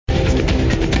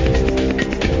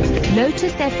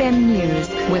Lotus FM News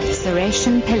with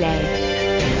Sureshan Pillay.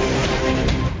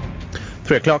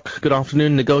 3 o'clock, good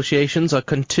afternoon. Negotiations are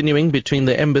continuing between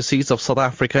the embassies of South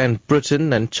Africa and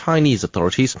Britain and Chinese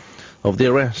authorities of the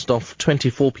arrest of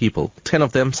 24 people, 10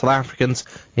 of them South Africans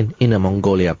in Inner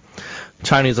Mongolia.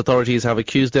 Chinese authorities have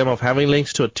accused them of having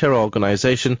links to a terror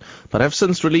organization, but have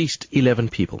since released 11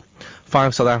 people.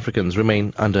 5 South Africans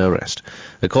remain under arrest.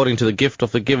 According to the Gift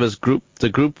of the Givers group, the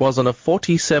group was on a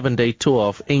 47-day tour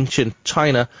of ancient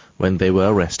China when they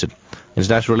were arrested.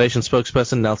 International Relations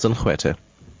spokesperson Nelson Huete.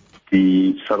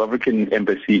 The South African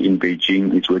embassy in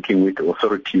Beijing is working with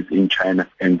authorities in China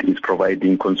and is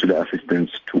providing consular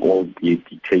assistance to all the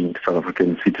detained South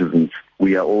African citizens.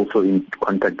 We are also in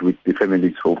contact with the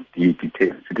families of the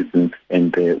detained citizens,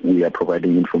 and we are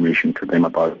providing information to them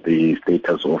about the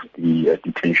status of the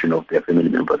detention of their family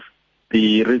members.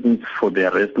 The reasons for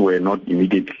the arrest were not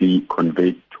immediately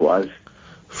conveyed to us.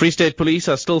 Free State Police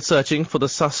are still searching for the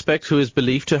suspect who is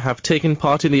believed to have taken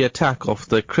part in the attack of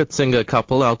the Kritzinger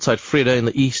couple outside Freda in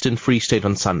the eastern Free State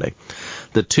on Sunday.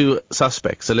 The 2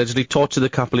 suspects allegedly tortured the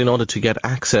couple in order to get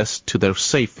access to their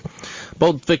safe.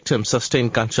 Both victims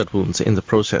sustained gunshot wounds in the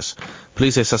process.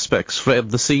 Police say suspects fled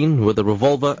the scene with a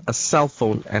revolver, a cell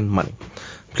phone and money.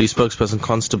 Police spokesperson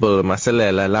Constable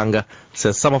Maselela Langa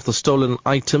says some of the stolen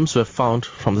items were found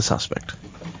from the suspect.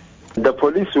 The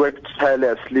police worked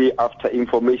tirelessly after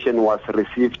information was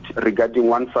received regarding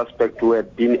one suspect who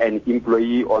had been an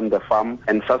employee on the farm,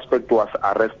 and suspect was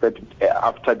arrested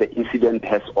after the incident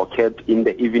has occurred in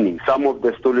the evening. Some of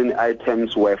the stolen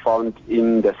items were found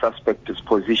in the suspect's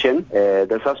possession.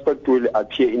 The suspect will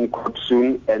appear in court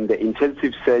soon, and the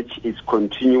intensive search is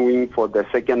continuing for the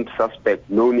second suspect,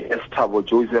 known as Thabo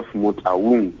Joseph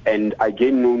Mutaung, and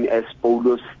again known as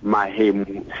Paulus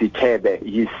Mahemu Sitebe.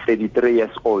 He's 33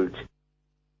 years old.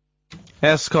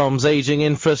 Eskom's aging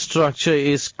infrastructure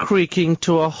is creaking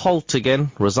to a halt again,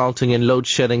 resulting in load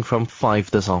shedding from 5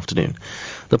 this afternoon.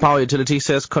 The power utility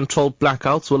says controlled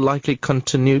blackouts will likely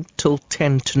continue till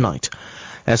 10 tonight.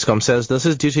 Eskom says this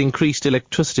is due to increased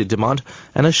electricity demand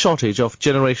and a shortage of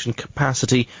generation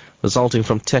capacity resulting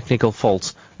from technical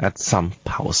faults at some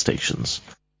power stations.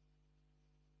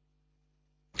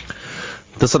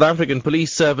 The South African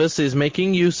Police Service is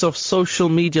making use of social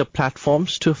media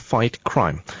platforms to fight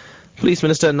crime. Police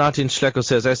Minister Nathi Nhleko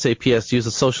says SAPS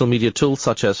uses social media tools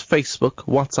such as Facebook,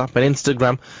 WhatsApp and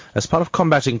Instagram as part of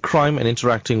combating crime and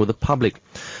interacting with the public.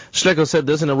 Nhleko said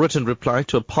this in a written reply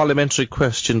to a parliamentary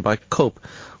question by COPE,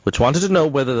 which wanted to know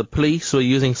whether the police were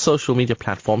using social media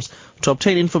platforms to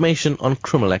obtain information on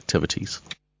criminal activities.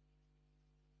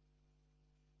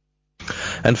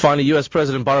 And finally, U.S.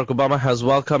 President Barack Obama has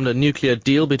welcomed a nuclear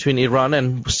deal between Iran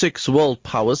and 6 world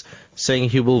powers, saying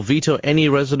he will veto any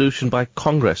resolution by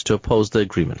Congress to oppose the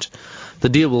agreement. The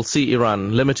deal will see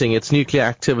Iran limiting its nuclear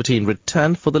activity in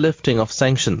return for the lifting of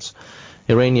sanctions.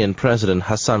 Iranian President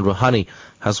Hassan Rouhani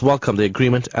has welcomed the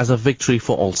agreement as a victory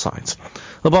for all sides.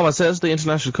 Obama says the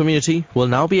international community will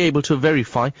now be able to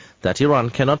verify that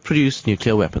Iran cannot produce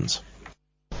nuclear weapons.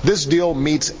 This deal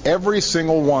meets every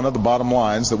single one of the bottom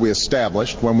lines that we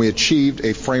established when we achieved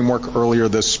a framework earlier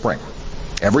this spring.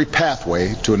 Every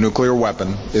pathway to a nuclear weapon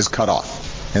is cut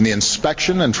off, and the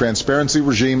inspection and transparency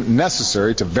regime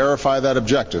necessary to verify that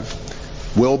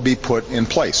objective will be put in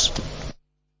place.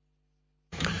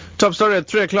 Top story at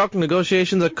 3 o'clock.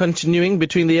 Negotiations are continuing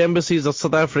between the embassies of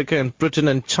South Africa and Britain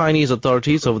and Chinese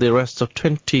authorities over the arrests of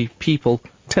 20 people,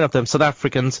 10 of them South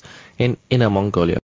Africans, in Inner Mongolia.